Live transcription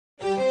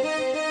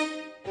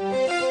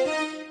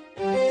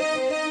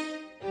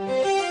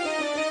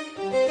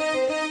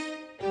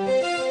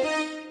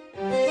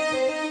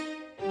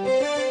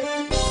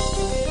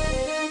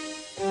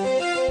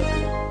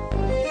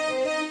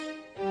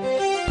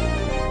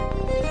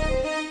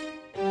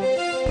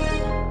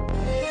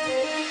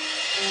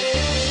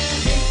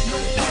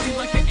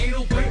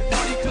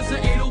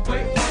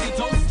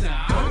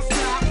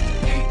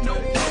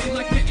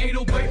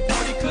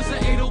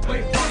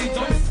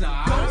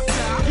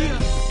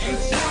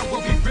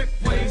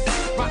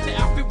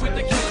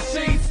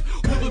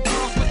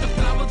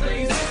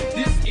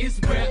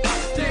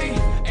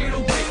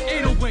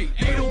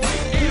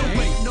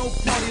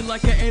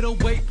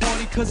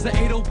cause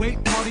the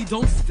 808 party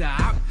don't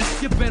stop.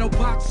 You better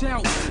watch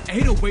out,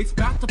 808's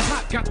bout to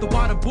pop. Got the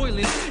water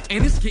boiling,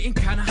 and it's getting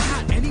kinda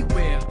hot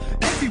anywhere,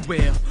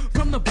 everywhere,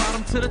 from the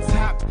bottom to the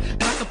top.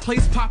 Got the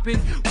place popping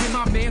with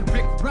my man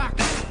Rick Rock.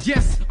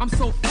 Yes, I'm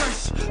so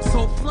fresh,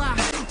 so fly,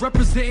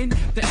 representing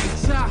the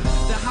HI.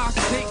 The high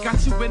state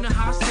got you in a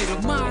high state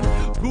of mind.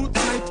 Rude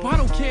type, I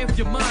don't care if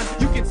you're mine.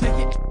 You can take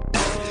it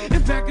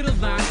in back of the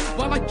line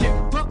while I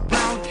get buck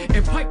bound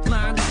and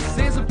pipeline.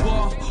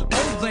 Zanzibar,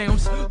 old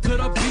lounge, to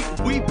the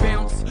beat we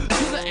bounce,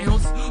 to the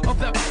ounce of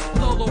that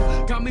Lolo.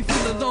 Got me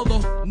feeling Lolo,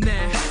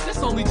 nah, that's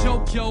only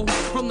joke, yo.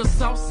 From the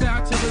south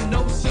side to the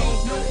no-show.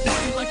 No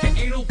party like an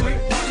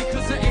 808 party,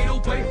 cause the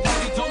 808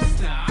 party don't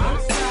stop.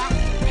 Don't stop.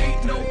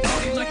 Ain't no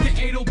party like an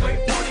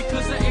 808 party,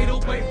 cause the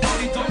 808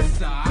 party don't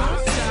stop. Don't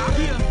stop.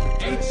 Yeah,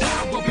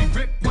 HI where we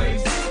rip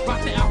waves,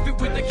 rock the outfit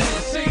with the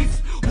killer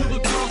shades. Who the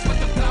girls with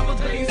the flower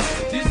lace?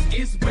 This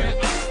is where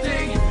I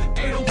stay.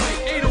 808,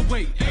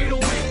 808,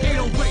 808,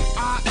 808.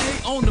 IA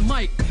on the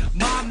mic.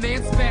 My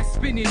man's fast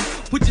spinning.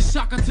 Put your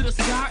shotgun to the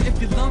sky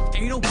if you love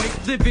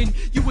 808 living.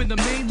 You in the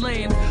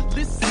mainland,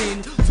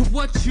 listen to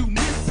what you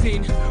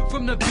missing.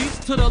 From the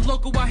beach to the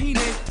local Wahine,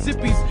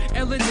 Zippies,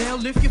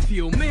 L&L if you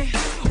feel me.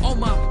 All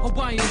my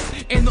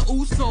Hawaiians and the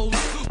Usos,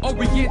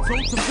 Oriental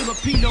to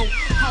Filipino,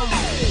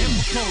 Holly and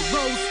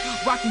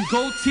Rose, rocking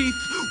gold teeth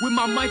with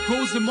my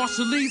micros and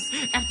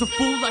Marshallese. Act a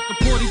fool like a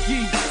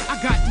Portuguese. I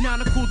got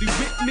Nana Cooley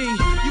with me.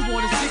 You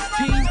want a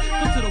 16?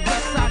 Come to the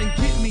west side and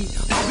get me.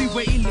 I'll be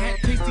waiting at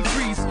Tasty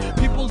Freeze.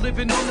 People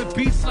living on the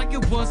beach like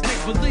it was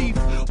make believe.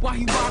 Why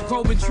he wild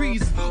growing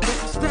trees?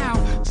 Local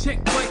style, check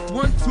like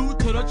 1, 2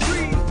 to the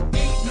tree.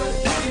 Ain't no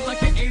party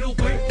like an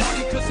 808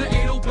 party, cause the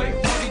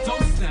 808 party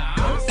don't stop.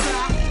 Don't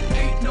stop.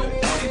 Ain't no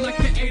party like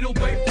an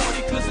 808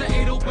 party, cause the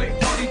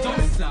 808 party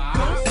don't stop.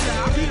 Don't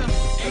stop. Yeah,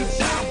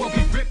 HI where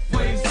we rip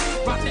waves,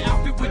 rock the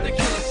outfit with the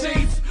killer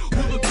shades.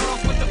 Who the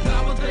girls with the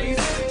flower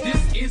lace?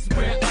 This is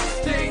where I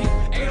stay.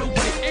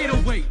 808,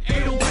 808,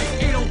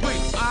 808, 808.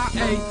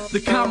 IA, the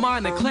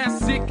combine, the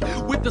classic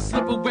with the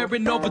slipper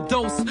wearing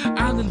overdose.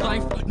 Island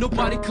life,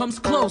 nobody comes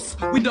close.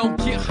 We don't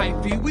get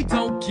hypey, we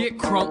don't get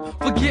crunk.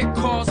 Forget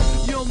cars,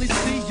 you only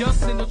see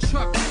us in the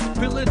truck.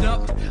 Fill it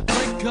up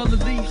like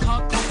Gully,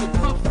 hot Cocoa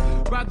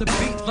Puff. Ride the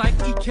beat like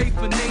EK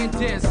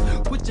Fernandez.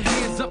 Put your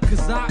hands up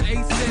cause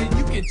IA said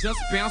you can just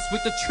bounce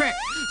with the track.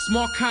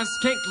 Small kind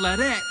skank like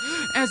that.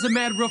 As a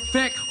matter of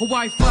fact,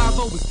 Hawaii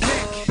 5-0 is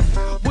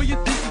back. Where you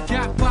think you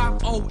got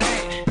 5-0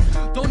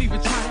 at? Don't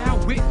even try to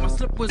outwit. My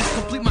slippers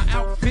complete my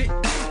outfit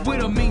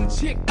with a mean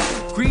chick.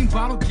 Green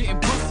bottle getting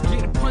bust,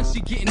 getting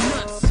punchy, getting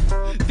nuts.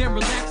 Then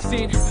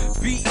relaxing,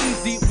 be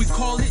easy, we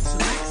call it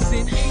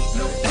chillaxing. Ain't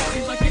no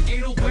party like an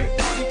 808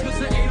 party, cause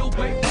the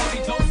 808 party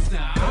don't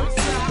stop. Don't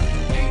stop.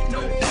 Ain't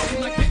no party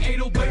like an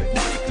 808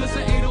 party, cause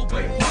the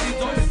 808 party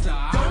don't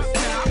stop. Don't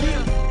stop.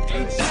 Yeah,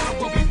 HI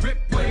where we rip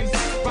waves,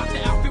 rock the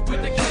outfit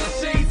with the killer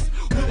shades.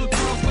 Who the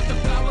girls with the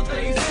flower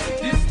lace?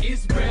 This is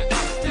where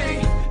I stay.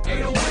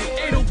 808,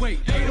 808,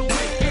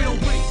 808,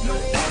 808. No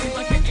party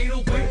like an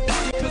 808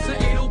 party, cause the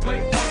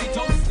 808 party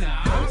don't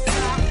stop. Don't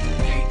stop.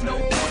 Ain't no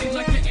party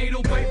like an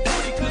 808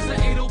 party, cause the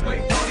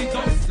 808 party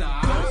don't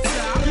stop. Don't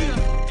stop. Yeah,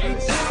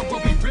 HI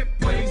where we rip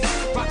waves,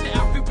 rock the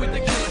outfit with the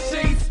killer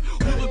shades.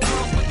 Who the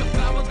girls with the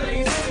flower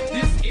lace?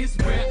 This is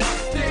where I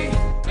stay.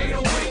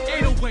 808,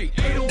 808,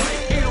 808,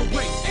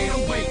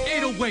 808,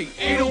 808,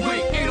 808,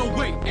 808,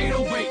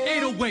 808,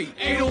 808,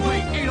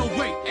 808,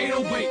 808,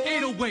 808,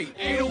 808, 808, 808,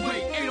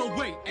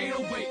 808,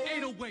 808,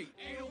 808, 808.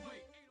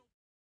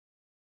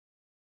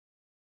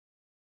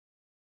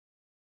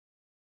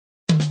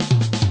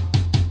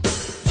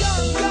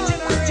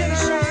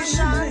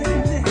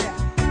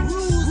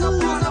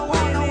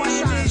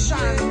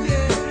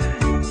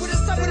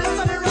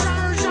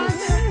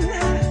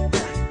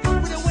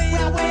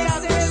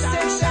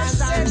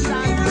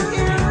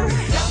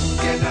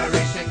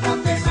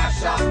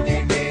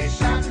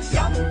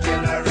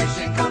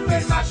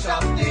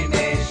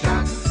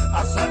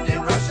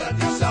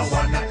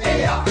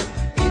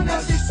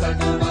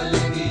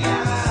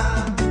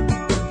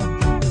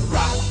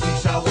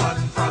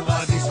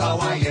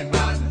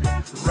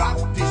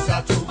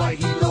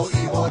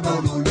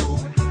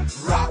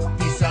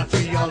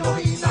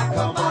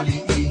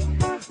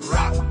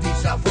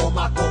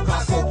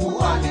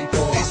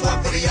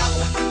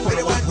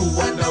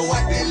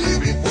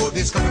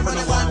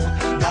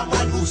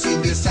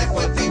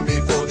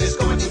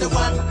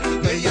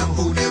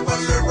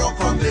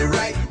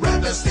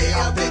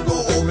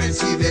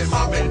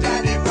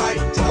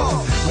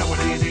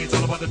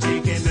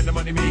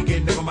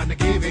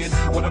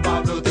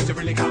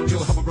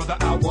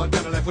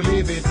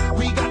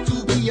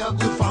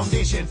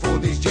 For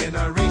this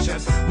generation,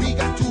 we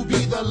got to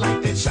be the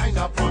light that shine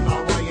upon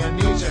our Hawaiian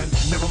nation.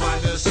 Never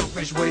mind the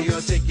selfish way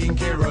you're taking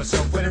care of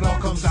yourself. When it all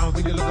comes down,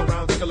 when you look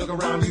around, take a look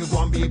around, you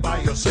won't be by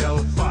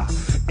yourself.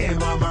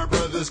 Am I my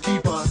brother's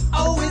keeper?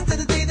 Always to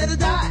the day that I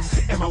die.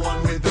 Am I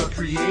one with the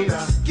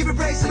creator? Give a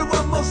praise to the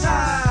one most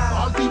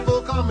high. All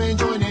people come and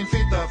join in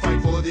fit the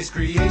fight for this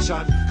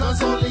creation.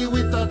 Cause only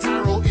with the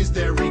tarot is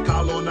there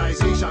recall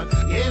colonization.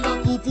 In a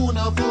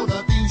kupuna for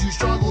the things you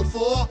struggled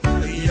for.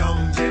 The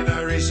young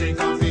generation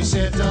come fi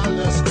settle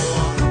the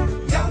score.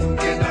 Young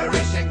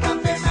generation come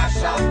fi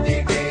mash up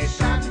the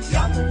nation.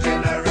 Young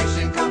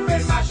generation come fi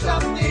mash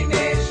up the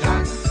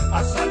nation.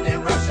 Assad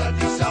in Russia,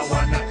 this a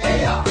one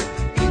air.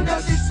 In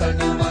this a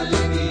new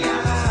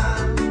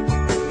millennium.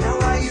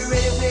 Now are you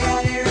ready for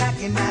the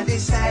rockin' and the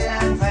style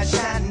and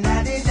fashion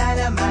that the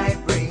dynamite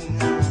bring?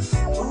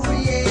 Oh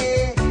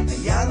yeah, the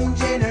young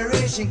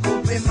generation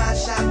could be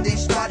mash up the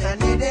spot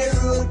and the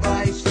rude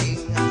boys sing.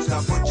 So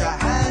put your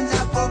hands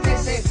up for me,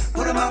 say,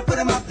 put 'em up,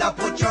 now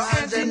put your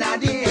hands in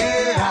the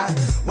air.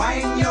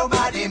 Wind your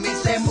body, me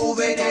say, move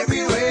it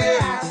everywhere.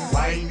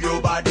 Wind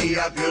your body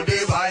up, feel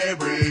the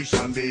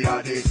vibration. Be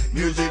the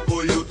music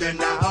for youth in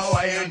the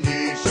Hawaiian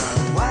nation.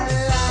 One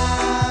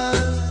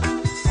love,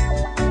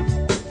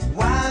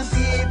 one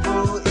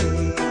people,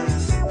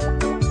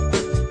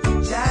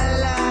 Jah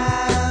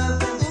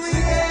love, ooh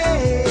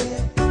yeah,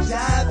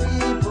 Jah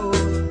people.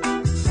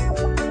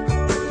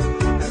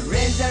 A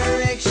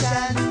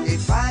resurrection, the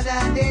Father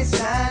and the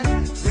Son,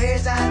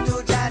 praise unto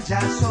Jah,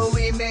 Jah, so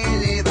we may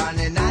live on.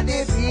 And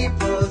the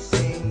people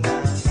sing,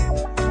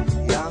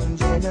 young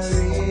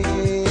generation.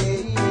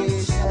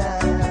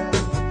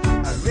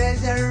 A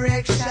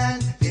resurrection,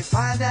 the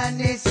Father and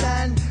the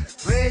Son,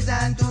 praise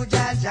unto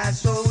Jah, Jah,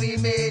 so we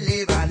may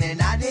live on. And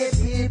the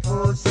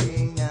people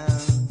sing,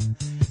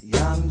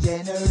 young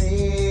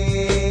generation.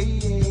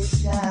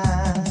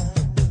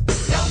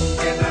 Young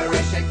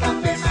generation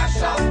come fi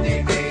mash up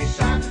the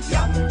nation.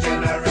 Young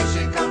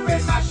generation come fi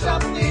mash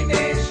up the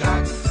nation.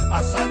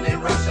 Assad in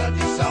Russia,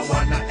 this a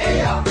one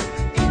air.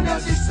 In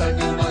this a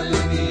new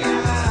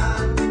millennium.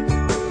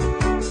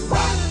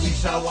 Rock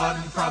this a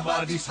one from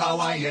this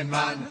Hawaiian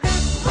man.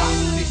 Rock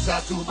this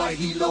a to my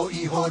hilo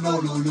I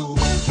Honolulu.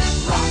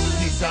 Rock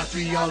this a to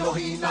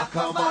Alohi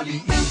Nakamali.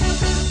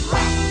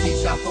 Rock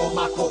this a for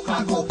my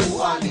Kokakopu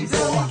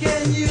Aliboa.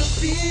 Can you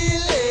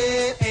feel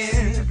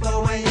it for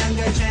a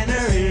younger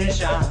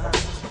generation?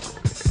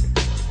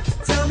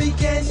 Tell me,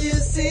 can you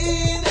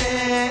see